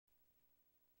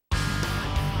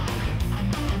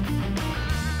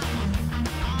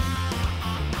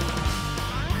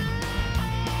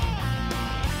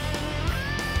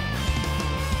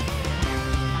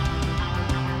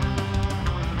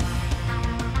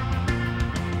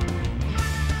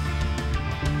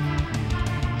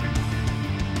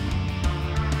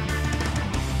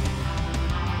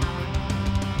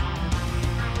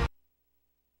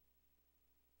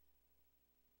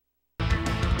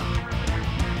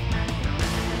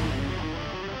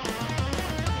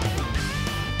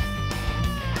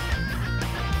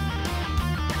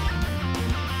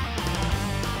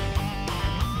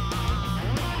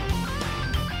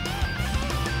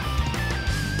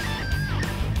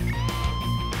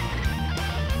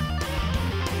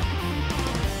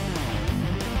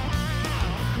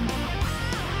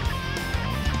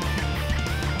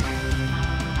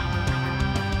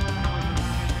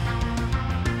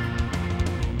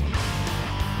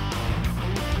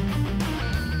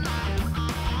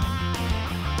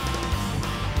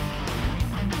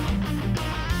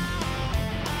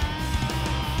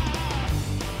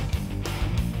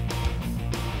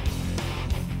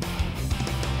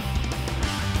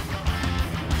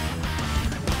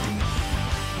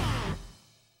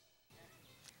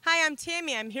Hi, I'm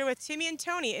Tammy. I'm here with Timmy and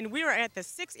Tony, and we are at the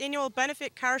 6th Annual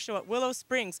Benefit Car Show at Willow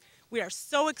Springs. We are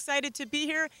so excited to be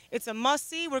here. It's a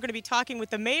must-see. We're going to be talking with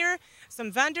the mayor,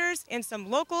 some vendors, and some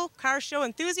local car show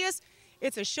enthusiasts.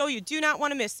 It's a show you do not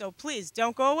want to miss, so please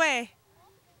don't go away.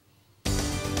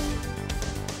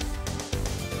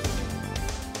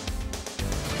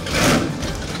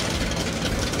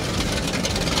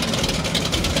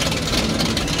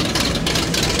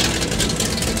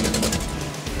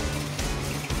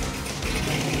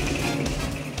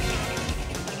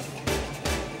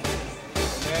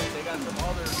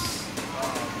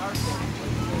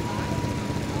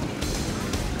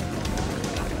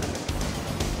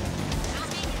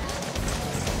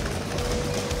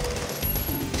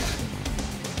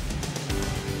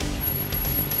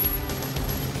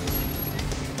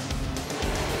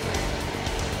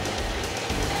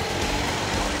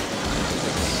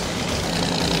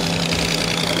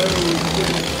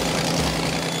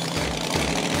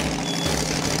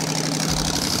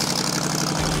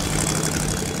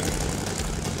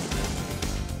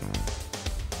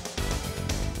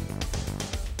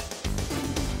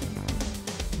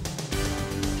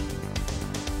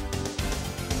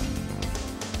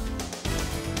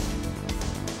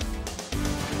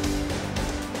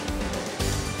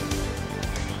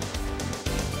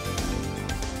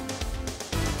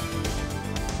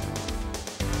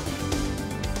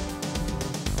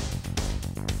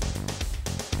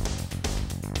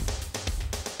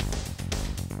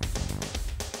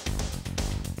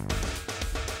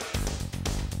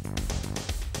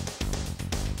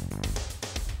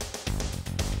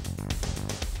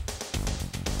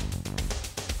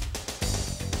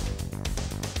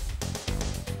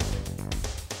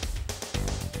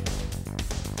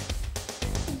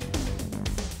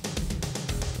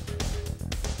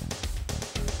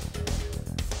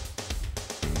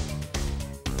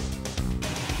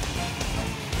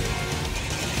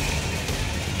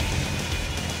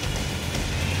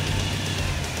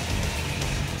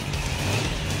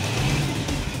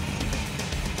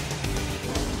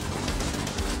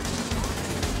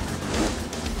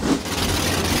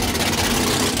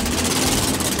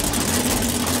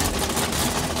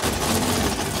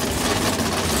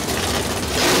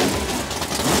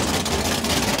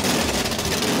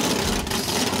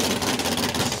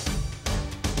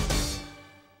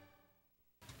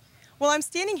 Well, I'm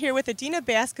standing here with Adina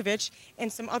Baskovich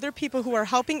and some other people who are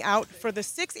helping out for the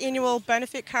 6th Annual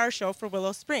Benefit Car Show for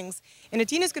Willow Springs. And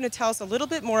Adina's going to tell us a little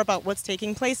bit more about what's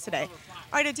taking place today.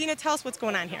 All right, Adina, tell us what's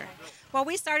going on here. Well,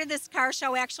 we started this car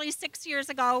show actually 6 years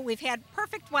ago. We've had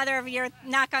perfect weather every year,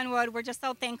 knock on wood. We're just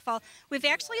so thankful. We've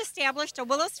actually established a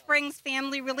Willow Springs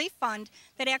Family Relief Fund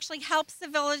that actually helps the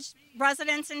village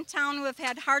residents in town who have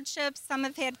had hardships. Some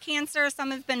have had cancer,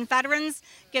 some have been veterans,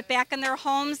 get back in their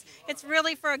homes. It's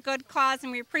really for a good cause,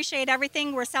 and we appreciate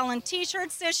everything. We're selling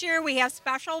T-shirts this year. We have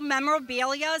special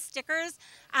memorabilia, stickers,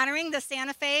 honoring the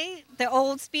Santa Fe, the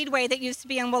old speedway that used to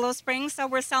be in Willow Springs, so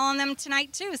we're selling them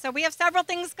tonight too. So we have several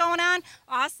things going on,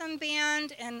 awesome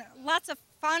band, and lots of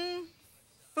fun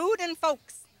food and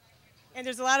folks. And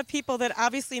there's a lot of people that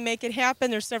obviously make it happen.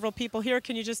 There's several people here.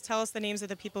 Can you just tell us the names of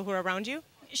the people who are around you?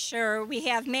 Sure. We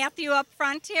have Matthew up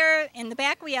front here. In the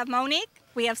back we have Monique,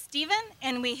 we have Stephen,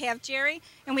 and we have Jerry,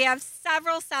 and we have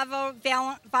several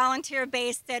volunteer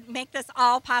based that make this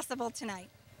all possible tonight.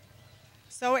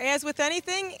 So as with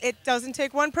anything, it doesn't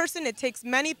take one person, it takes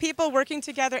many people working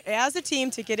together as a team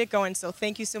to get it going. So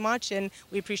thank you so much, and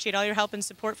we appreciate all your help and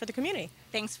support for the community.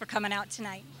 Thanks for coming out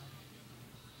tonight.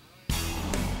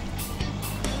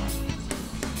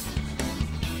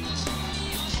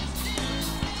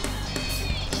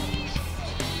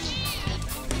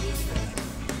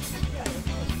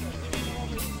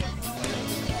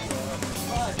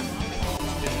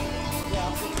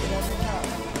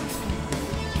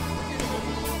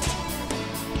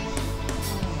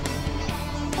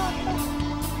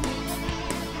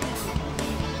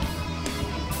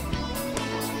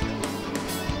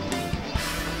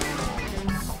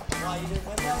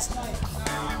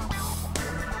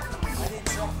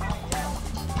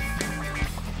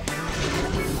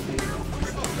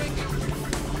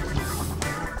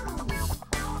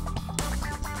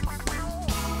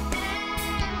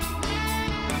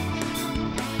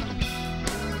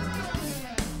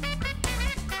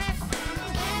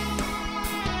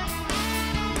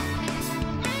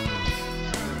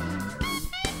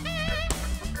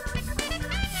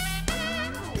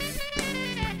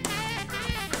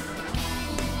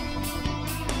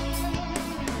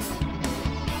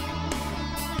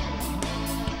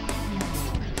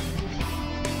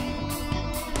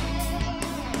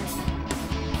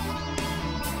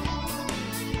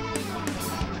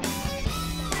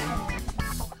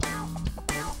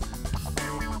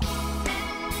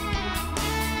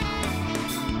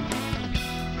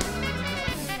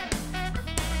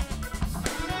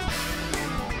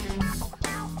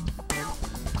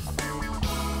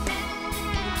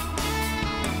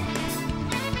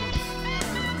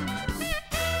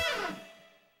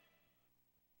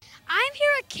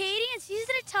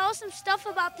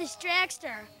 about this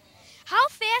dragster. How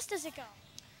fast does it go?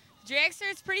 Dragster,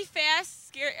 it's pretty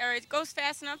fast, or it goes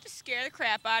fast enough to scare the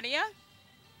crap out of you.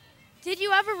 Did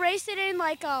you ever race it in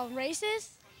like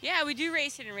races? Yeah, we do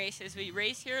race it in races. We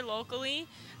race here locally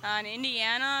in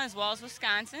Indiana as well as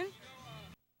Wisconsin.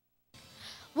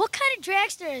 What kind of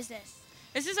dragster is this?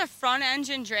 This is a front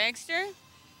engine dragster.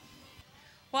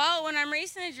 Well, when I'm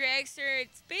racing a dragster,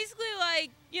 it's basically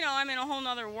like, I'm in a whole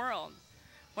nother world.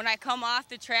 When I come off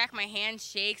the track, my hand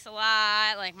shakes a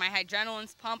lot, like my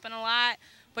adrenaline's pumping a lot,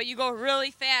 but you go really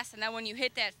fast, and then when you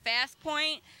hit that fast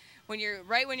point, when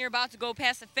you're about to go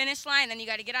past the finish line, then you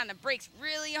got to get on the brakes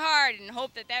really hard and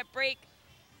hope that that brake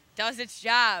does its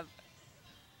job.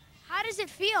 How does it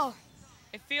feel?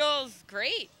 It feels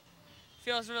great. It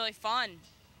feels really fun.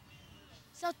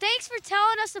 So thanks for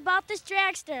telling us about this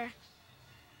dragster.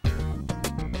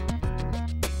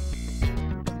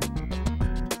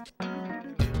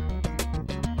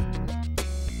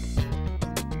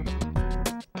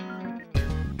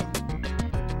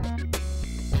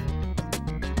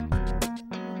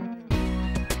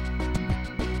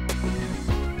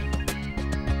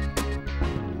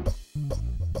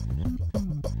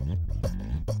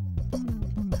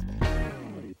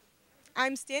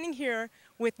 I'm standing here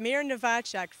with Mayor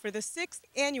Novacek for the 6th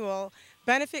annual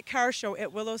Benefit Car Show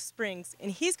at Willow Springs,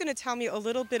 and he's going to tell me a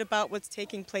little bit about what's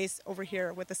taking place over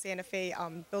here with the Santa Fe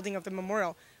building of the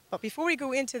memorial. But before we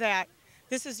go into that,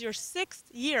 this is your 6th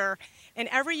year, and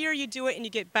every year you do it and you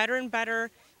get better and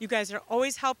better. You guys are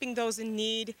always helping those in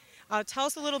need. Tell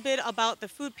us a little bit about the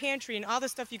food pantry and all the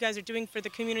stuff you guys are doing for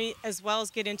the community, as well as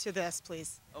get into this,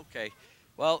 please. Okay.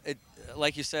 Well,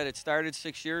 like you said, it started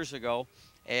 6 years ago.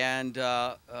 And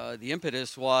the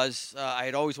impetus was I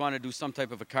had always wanted to do some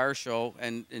type of a car show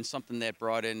and something that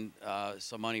brought in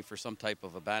some money for some type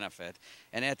of a benefit.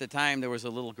 And at the time, there was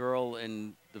a little girl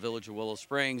in the village of Willow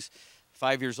Springs,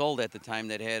 5 years old at the time,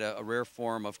 that had a rare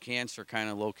form of cancer kind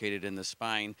of located in the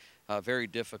spine, very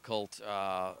difficult,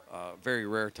 very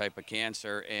rare type of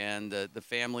cancer. And the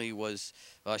family was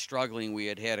struggling. We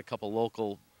had a couple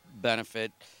local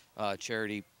benefit,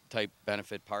 charity type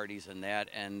benefit parties and that.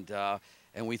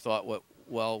 And we thought,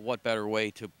 what better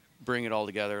way to bring it all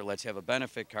together? Let's have a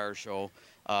benefit car show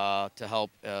to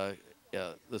help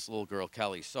this little girl,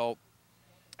 Kelly. So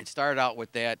it started out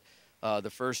with that. The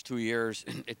first 2 years,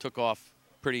 it took off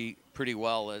pretty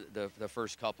well the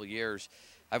first couple of years.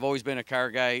 I've always been a car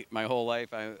guy my whole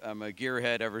life. I'm a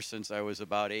gearhead ever since I was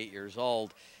about 8 years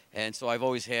old. And so I've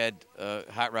always had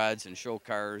hot rods and show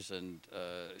cars and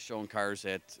showing cars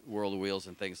at World of Wheels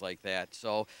and things like that.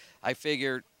 So I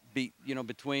figured,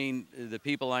 between the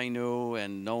people I knew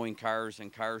and knowing cars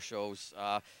and car shows,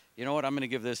 you know what, I'm going to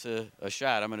give this a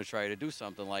shot. I'm going to try to do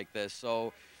something like this.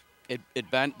 So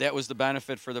that was the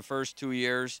benefit for the first 2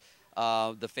 years.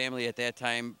 The family at that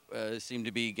time seemed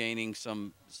to be gaining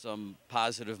some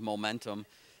positive momentum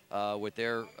with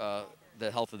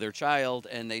the health of their child,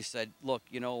 and they said, look,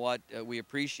 you know what, we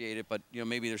appreciate it, but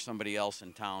maybe there's somebody else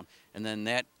in town. And then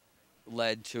that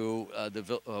led to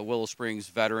the Willow Springs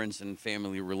Veterans and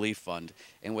Family Relief Fund.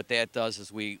 And what that does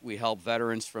is we help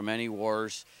veterans from any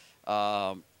wars,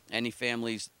 any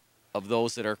families of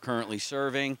those that are currently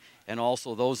serving, and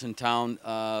also those in town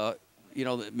that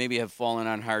maybe have fallen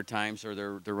on hard times or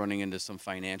they're running into some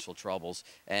financial troubles.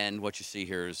 And what you see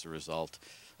here is the result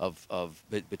of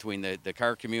between the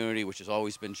car community, which has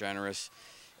always been generous,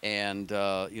 and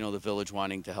the village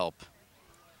wanting to help.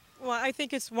 Well, I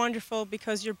think it's wonderful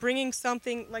because you're bringing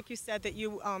something, like you said, that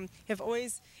you have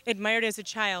always admired as a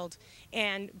child,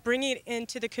 and bringing it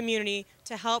into the community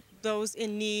to help those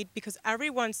in need, because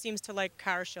everyone seems to like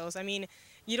car shows. I mean,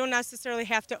 you don't necessarily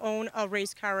have to own a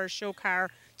race car or a show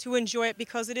car to enjoy it,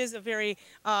 because it is a very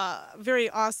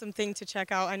awesome thing to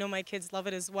check out. I know my kids love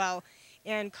it as well.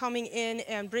 And coming in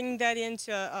and bringing that in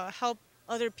to help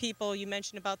other people, you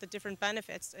mentioned about the different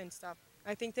benefits and stuff.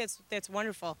 I think that's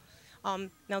wonderful.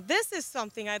 Now, this is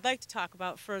something I'd like to talk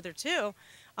about further, too.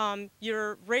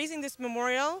 You're raising this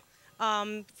memorial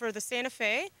for the Santa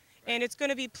Fe, and it's going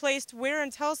to be placed where?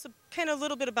 And tell us kind of a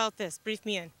little bit about this. Brief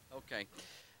me in. Okay.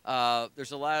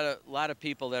 There's a lot of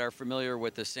people that are familiar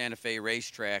with the Santa Fe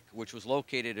racetrack, which was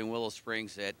located in Willow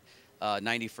Springs at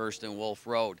 91st and Wolf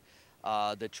Road.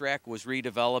 The track was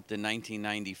redeveloped in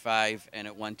 1995, and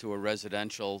it went to a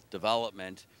residential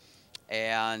development.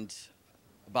 And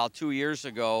about 2 years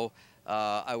ago,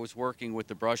 I was working with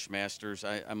the Brushmasters.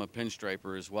 I'm a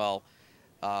pinstriper as well.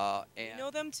 And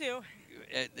know them too.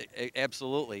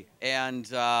 Absolutely. And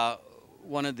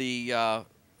one of the, I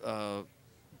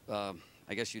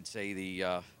guess you'd say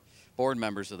the board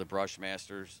members of the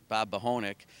Brushmasters, Bob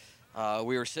Bahonik,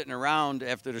 we were sitting around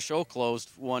after the show closed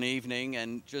one evening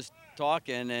and just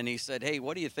talking, and he said, "Hey,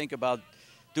 what do you think about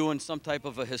doing some type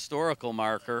of a historical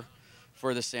marker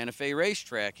for the Santa Fe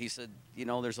racetrack?" He said, "You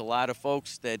know, there's a lot of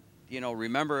folks that, you know,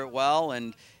 remember it well,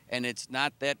 and it's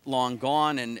not that long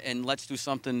gone, and let's do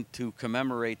something to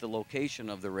commemorate the location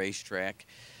of the racetrack.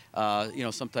 You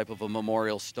know, some type of a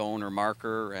memorial stone or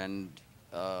marker, and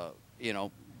you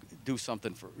know, do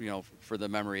something for, you know, for the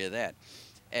memory of that."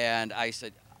 And I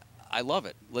said, "I love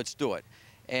it. Let's do it."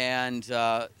 And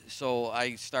so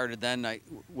I started then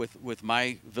with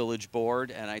my village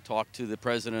board, and I talked to the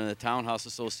president of the Townhouse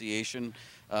Association,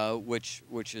 which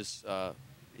is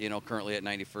you know, currently at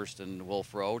 91st and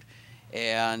Wolf Road,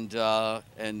 and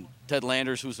Ted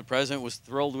Landers, who's the president, was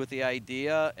thrilled with the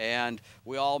idea, and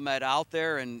we all met out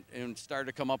there and started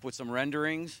to come up with some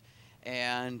renderings,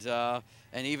 and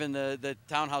even the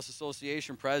Townhouse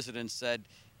Association president said,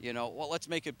 you know, well, let's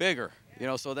make it bigger, you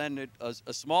know. So then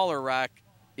a smaller rock,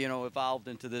 you know, evolved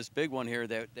into this big one here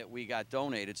that we got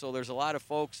donated. So there's a lot of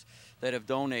folks that have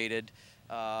donated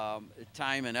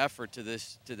time and effort to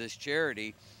this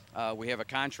charity. We have a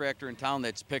contractor in town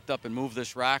that's picked up and moved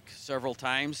this rock several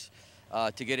times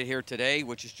to get it here today,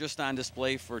 which is just on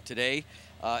display for today.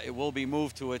 It will be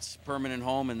moved to its permanent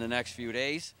home in the next few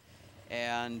days,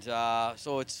 and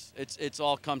so it's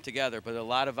all come together. But a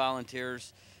lot of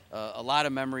volunteers, a lot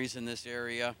of memories in this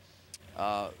area.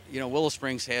 You know, Willow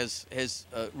Springs has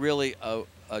really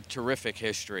a terrific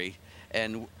history,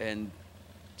 and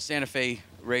Santa Fe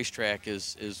Racetrack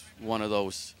is one of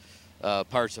those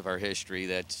parts of our history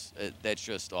that's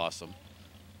just awesome.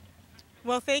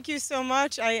 Well, thank you so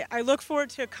much. I look forward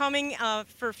to coming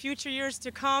for future years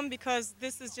to come, because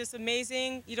this is just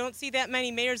amazing. You don't see that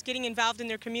many mayors getting involved in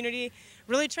their community,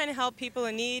 really trying to help people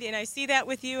in need, and I see that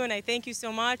with you, and I thank you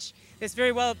so much. It's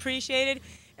very well appreciated,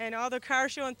 and all the car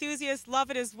show enthusiasts love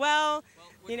it as well.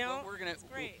 You know, it's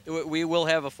great. We will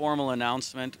have a formal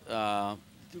announcement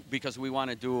because we want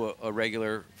to do a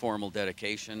regular formal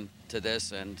dedication to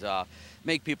this, and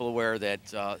make people aware that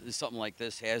something like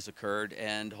this has occurred,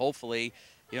 and hopefully,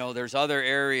 you know, there's other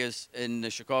areas in the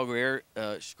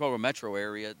Chicago metro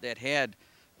area that had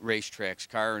racetracks,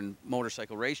 car and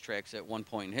motorcycle racetracks at one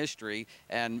point in history,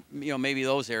 and, you know, maybe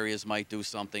those areas might do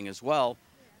something as well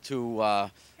to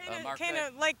kind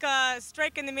of like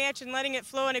striking the match and letting it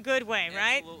flow in a good way,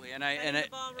 right? Absolutely,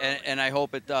 and I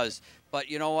hope it does. But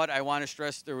you know what? I want to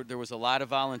stress there was a lot of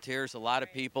volunteers, a lot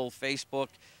of people, Facebook,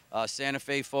 Santa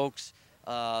Fe folks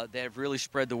that have really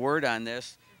spread the word on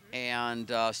this, and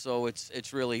so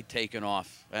it's really taken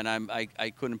off, and I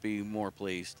couldn't be more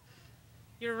pleased.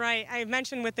 You're right. I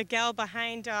mentioned with the gal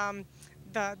behind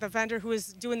the vendor who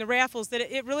is doing the raffles that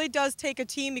it really does take a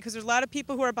team, because there's a lot of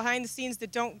people who are behind the scenes that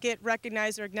don't get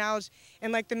recognized or acknowledged,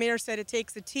 and like the mayor said, it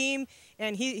takes a team,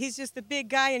 and he's just the big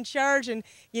guy in charge, and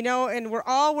you know, and we're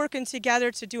all working together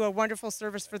to do a wonderful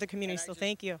service for the community. So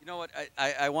thank you. You know what,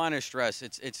 I want to stress,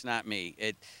 it's not me.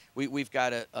 We've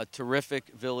got a terrific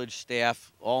village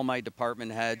staff, all my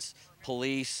department heads,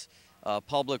 police,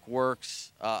 public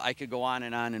works, I could go on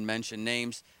and mention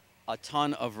names. A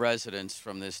ton of residents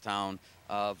from this town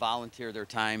volunteer their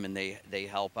time, and they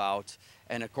help out,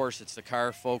 and of course it's the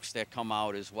car folks that come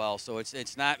out as well. So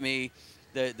it's not me.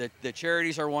 The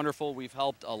charities are wonderful. We've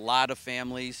helped a lot of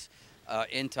families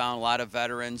in town, a lot of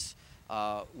veterans.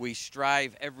 We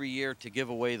strive every year to give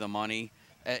away the money.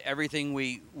 Everything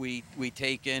we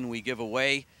take in, we give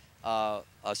away. A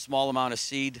small amount of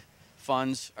seed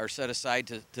funds are set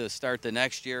aside to start the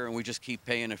next year, and we just keep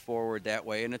paying it forward that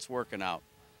way, and it's working out.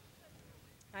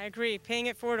 I agree. Paying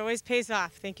it forward always pays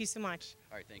off. Thank you so much.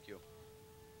 All right, thank you.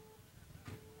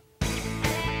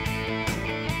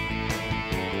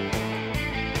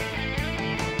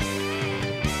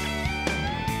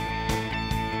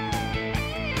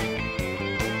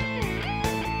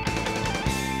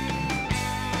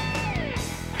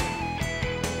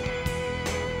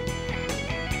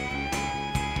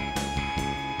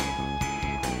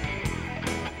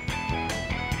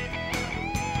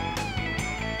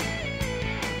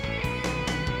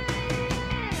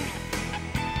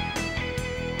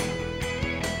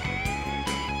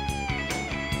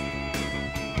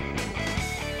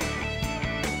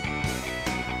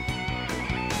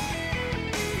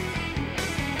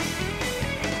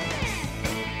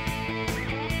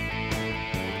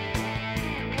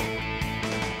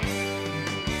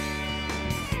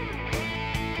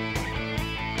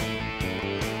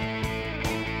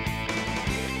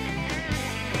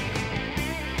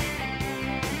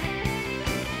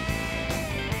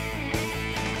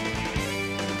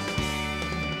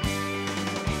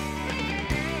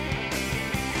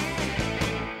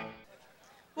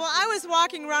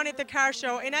 walking around at the car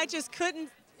show, and I just couldn't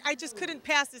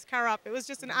pass this car up. It was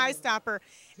just an eye stopper.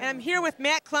 And I'm here with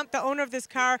Matt Klump, the owner of this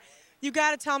car. You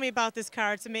got to tell me about this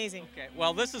car. It's amazing. Okay,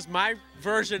 well, this is my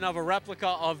version of a replica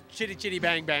of Chitty Chitty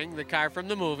Bang Bang, the car from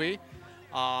the movie.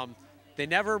 They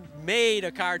never made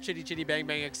a car Chitty Chitty Bang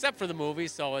Bang except for the movie,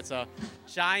 so it's a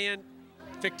giant,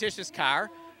 fictitious car.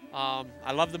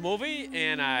 I love the movie,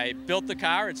 and I built the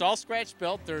car. It's all scratch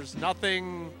built. There's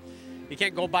nothing, you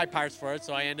can't go buy parts for it,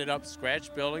 so I ended up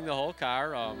scratch building the whole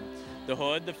car. The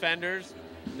hood, the fenders,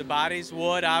 the body's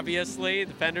wood, obviously.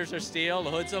 The fenders are steel,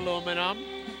 the hood's aluminum.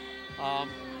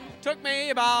 Took me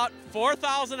about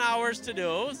 4,000 hours to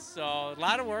do, so a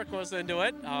lot of work goes into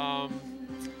it.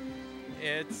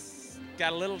 It's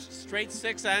got a little straight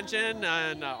six engine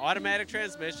and automatic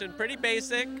transmission, pretty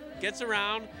basic, gets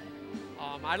around.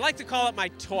 I like to call it my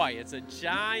toy. It's a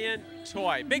giant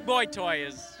toy, big boy toy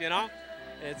is, you know.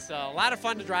 It's a lot of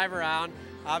fun to drive around.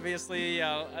 Obviously,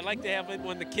 I like to have it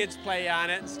when the kids play on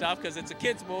it and stuff because it's a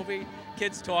kid's movie,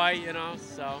 kid's toy, you know,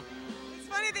 so. It's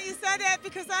funny that you said that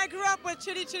because I grew up with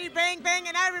Chitty Chitty Bang Bang,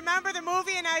 and I remember the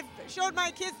movie, and I showed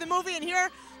my kids the movie, and here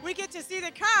we get to see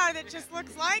the car that just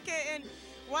looks like it, and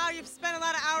wow, you've spent a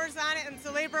lot of hours on it, and it's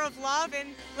a labor of love, and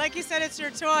like you said, it's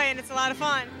your toy, and it's a lot of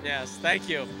fun. Yes, thank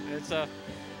you. It's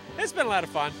been a lot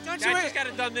of fun. I just got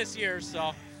it done this year,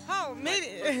 so. Oh, maybe.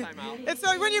 First time out. And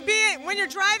so when you're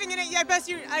driving in it, I bet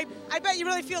you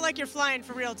really feel like you're flying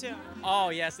for real too. Oh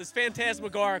yes, it's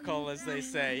phantasmagorical, as they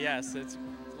say. Yes, it's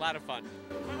a lot of fun.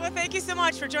 Well, thank you so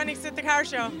much for joining us at the car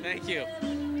show. Thank you.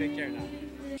 Take care now.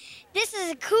 This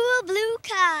is a cool blue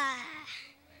car.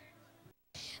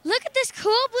 Look at this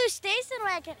cool blue station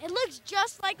wagon. It looks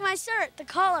just like my shirt, the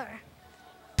color.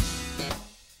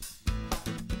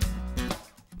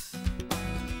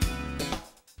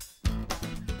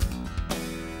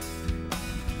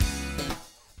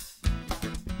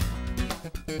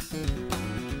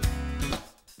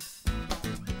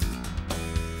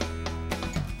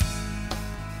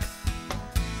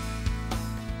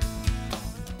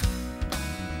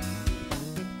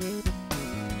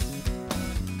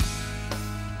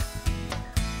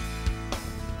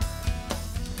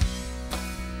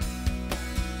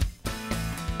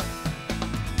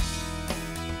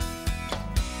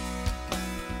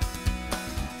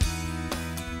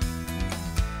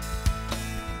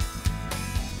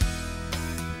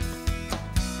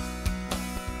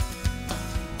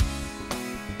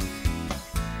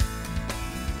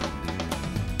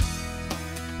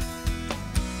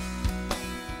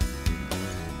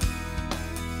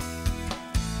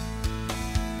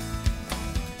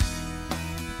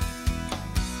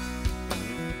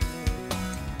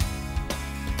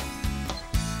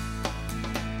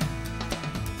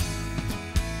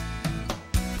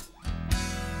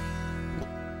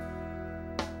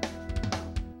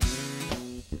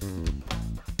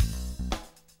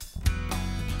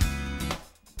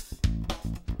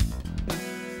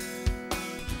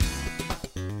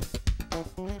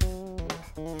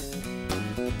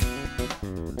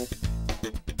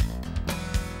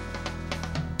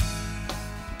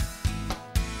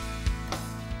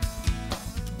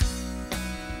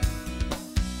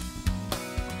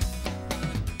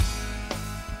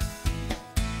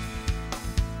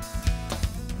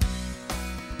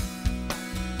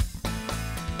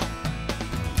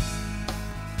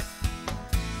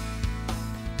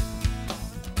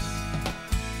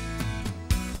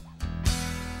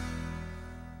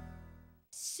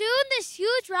 This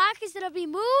huge rock is going to be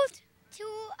moved to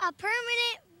a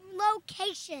permanent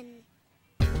location.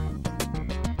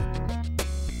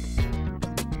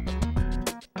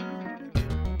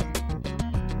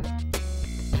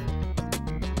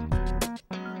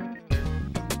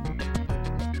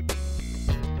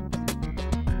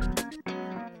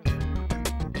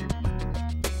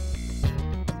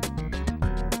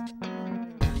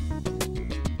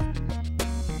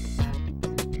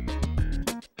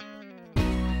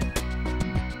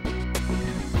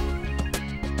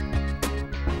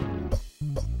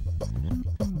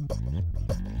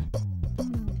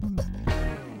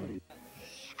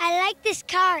 I like this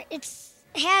car. It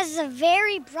has a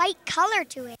very bright color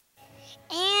to it.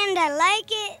 And I like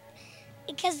it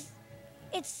because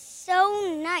it's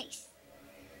so nice.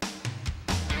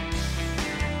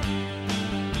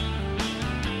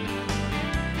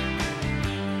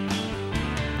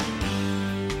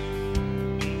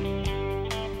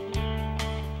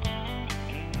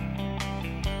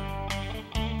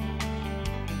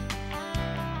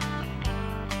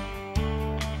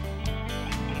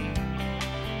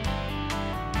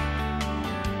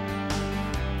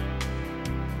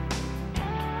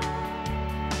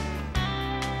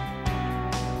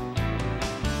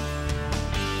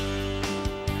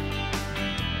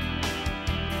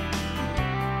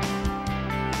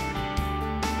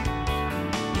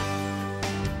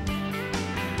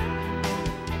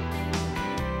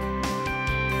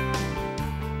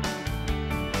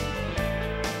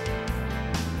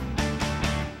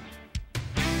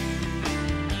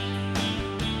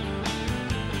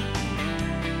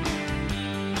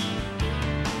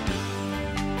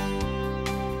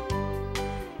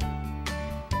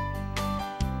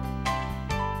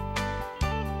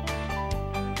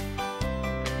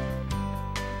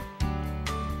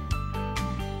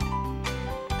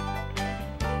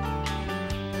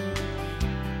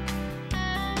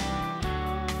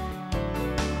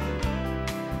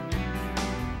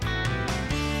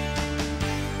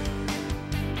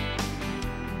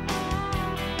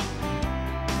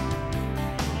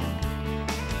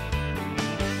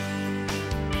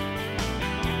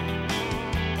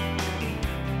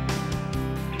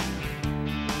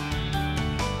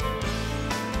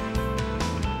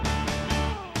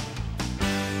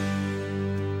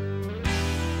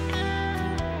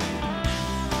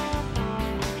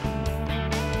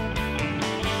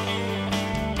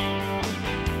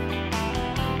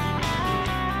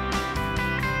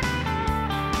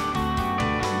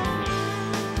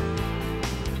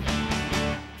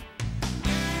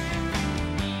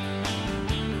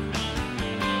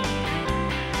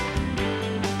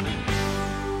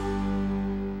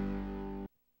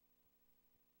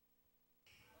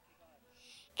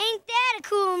 a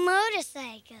cool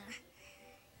motorcycle.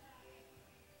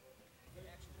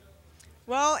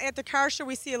 Well, at the car show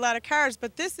we see a lot of cars,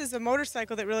 but this is a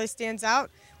motorcycle that really stands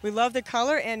out. We love the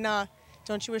color, and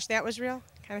don't you wish that was real?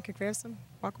 Kind of could grab some,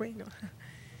 walk away? No.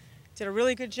 Did a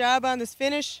really good job on this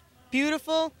finish.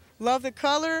 Beautiful. Love the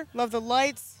color, love the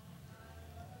lights.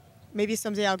 Maybe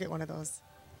someday I'll get one of those.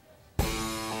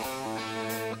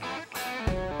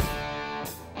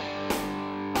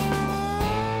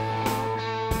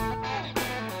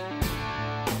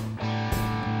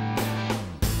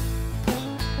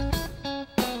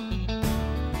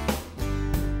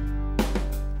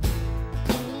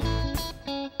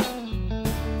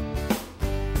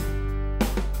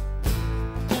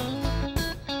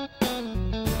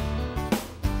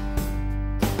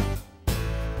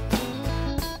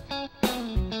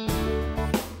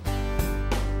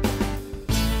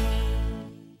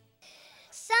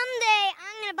 Someday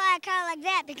I'm going to buy a car like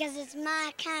that because it's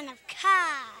my kind of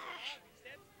car.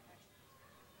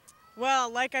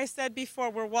 Well, like I said before,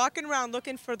 we're walking around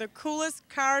looking for the coolest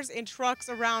cars and trucks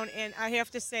around, and I have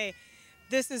to say,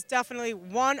 this is definitely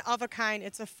one of a kind.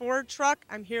 It's a Ford truck.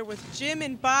 I'm here with Jim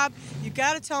and Bob. You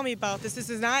got to tell me about this. This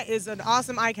is an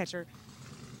awesome eye catcher.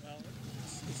 Well,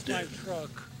 it's my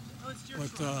truck, Oh, it's your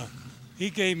but he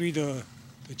gave me the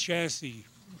chassis.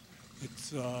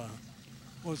 It's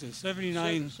what was it,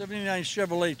 79? 79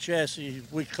 Chevrolet chassis.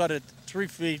 We cut it 3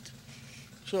 feet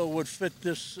so it would fit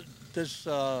this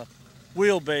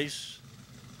wheelbase,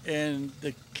 and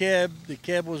the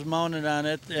cab was mounted on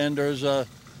it, and there's a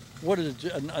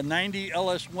a 90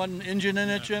 LS1 engine in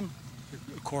it, Jim?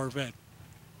 A Corvette.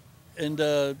 And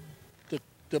the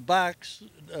box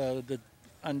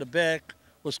on the back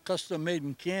was custom made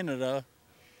in Canada,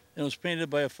 and it was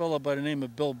painted by a fellow by the name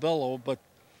of Bill Bellow, but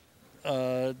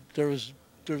there's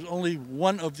only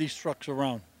one of these trucks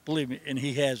around, believe me, and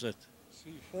he has it.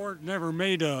 See, Ford never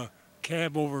made a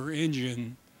cab over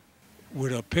engine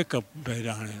with a pickup bed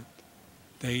on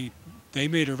it. They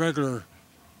made a regular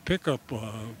pickup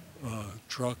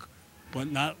truck,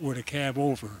 but not with a cab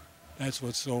over. That's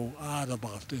what's so odd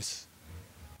about this.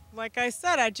 Like I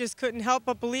said, I just couldn't help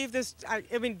but believe this. I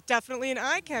mean, definitely an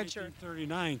eye catcher.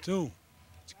 1939 too.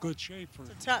 It's good shape for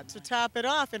To top it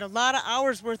off, and a lot of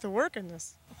hours worth of work in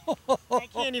this. I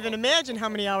can't even imagine how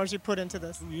many hours you put into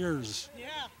this. 2 years. Yeah.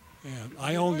 Yeah,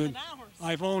 I owned More it. than hours.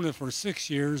 I've owned it for 6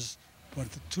 years, but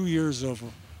 2 years of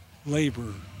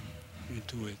labor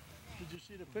into it. Did you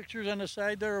see the pictures on the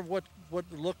side there of what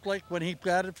it looked like when he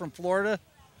got it from Florida?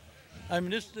 I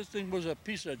mean, this thing was a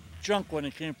piece of junk when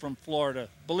it came from Florida,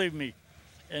 believe me.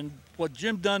 And what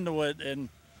Jim done to it, and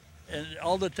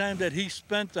all the time that he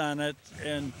spent on it,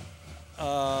 and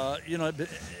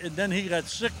and then he got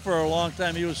sick for a long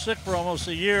time. He was sick for almost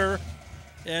a year,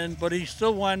 but he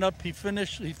still wound up. He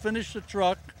finished the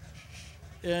truck,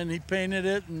 and he painted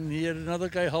it, and he had another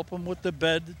guy help him with the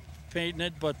bed, painting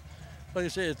it. But like I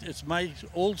say, it's my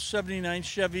old '79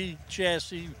 Chevy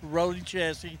chassis, rolling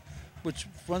chassis, which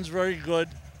runs very good.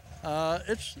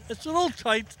 It's a little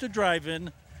tight to drive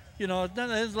in. You know, it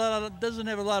doesn't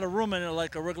have a lot of room in it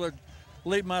like a regular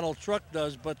late model truck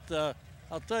does. But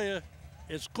I'll tell you,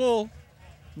 it's cool.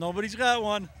 Nobody's got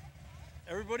one.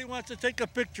 Everybody wants to take a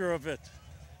picture of it.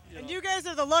 And you guys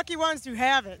are the lucky ones who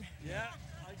have it. Yeah,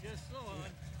 I guess so.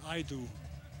 I do.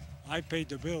 I paid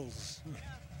the bills.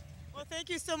 Well, thank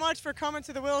you so much for coming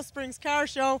to the Willow Springs Car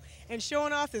Show and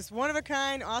showing off this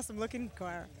one-of-a-kind, awesome-looking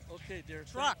car. Okay, dear.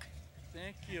 Truck.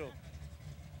 Thank you.